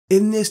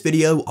In this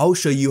video, I'll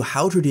show you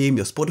how to redeem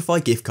your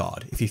Spotify gift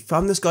card. If you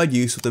found this guide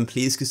useful, then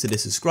please consider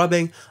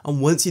subscribing, and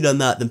once you've done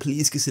that, then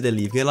please consider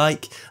leaving a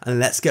like, and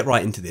let's get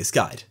right into this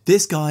guide.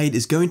 This guide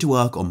is going to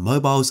work on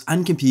mobiles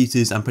and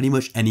computers and pretty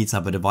much any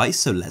type of device,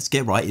 so let's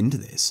get right into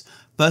this.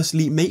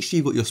 Firstly, make sure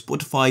you've got your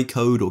Spotify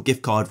code or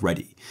gift card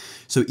ready.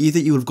 So either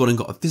you would have gone and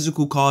got a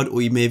physical card,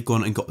 or you may have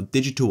gone and got a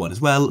digital one as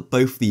well.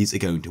 Both of these are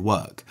going to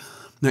work.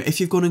 Now,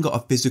 if you've gone and got a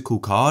physical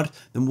card,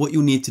 then what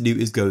you'll need to do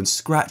is go and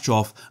scratch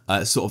off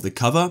sort of the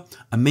cover,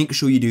 and make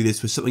sure you do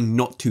this with something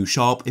not too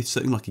sharp. If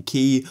something like a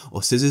key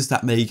or scissors,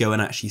 that may go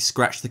and actually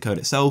scratch the code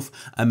itself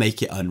and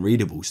make it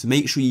unreadable. So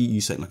make sure you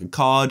use something like a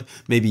card,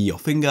 maybe your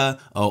finger,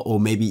 or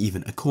maybe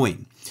even a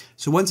coin.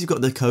 So once you've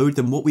got the code,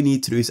 then what we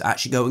need to do is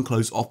actually go and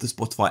close off the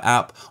Spotify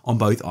app on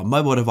both our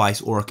mobile device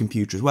or our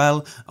computer as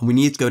well, and we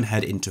need to go and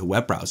head into a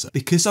web browser.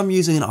 Because I'm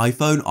using an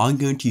iPhone, I'm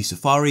going to use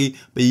Safari,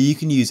 but you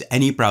can use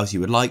any browser you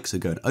would like, so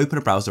go and open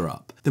a browser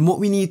up. Then what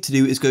we need to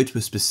do is go to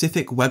a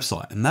specific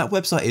website, and that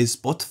website is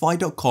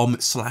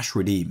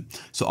spotify.com/redeem.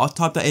 So I'll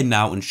type that in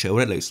now and show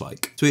what it looks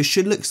like. So it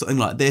should look something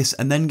like this,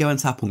 and then go and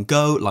tap on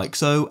go like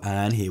so,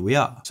 and here we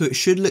are. So it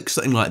should look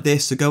something like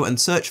this, so go and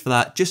search for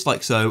that just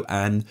like so,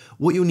 and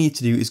what you'll need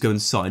to do is go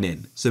and sign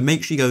in. So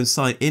make sure you go and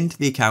sign into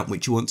the account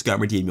which you want to go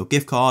and redeem your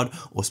gift card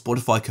or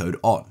Spotify code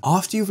on.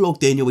 After you've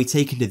logged in, you'll be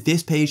taken to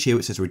this page here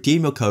which says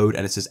redeem your code,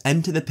 and it says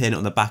enter the PIN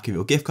on the back of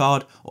your gift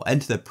card or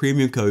enter the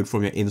premium code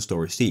from your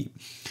in-store receipt.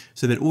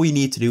 So then all you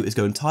need to do is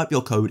go and type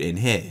your code in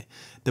here.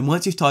 Then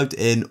once you've typed it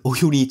in, all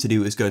you'll need to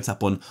do is go and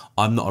tap on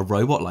I'm not a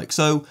robot like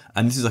so,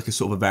 and this is like a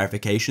sort of a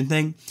verification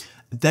thing.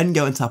 Then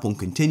go and tap on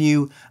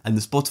continue, and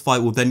the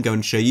Spotify will then go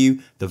and show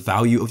you the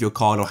value of your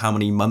card or how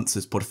many months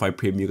of Spotify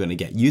Premium you're going to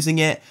get using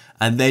it,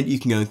 and then you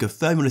can go and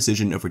confirm your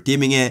decision of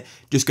redeeming it.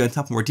 Just go and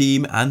tap on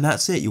redeem, and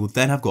that's it. You will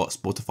then have got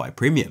Spotify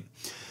Premium.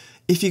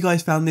 If you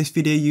guys found this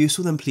video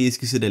useful, then please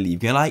consider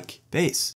leaving a like. Peace.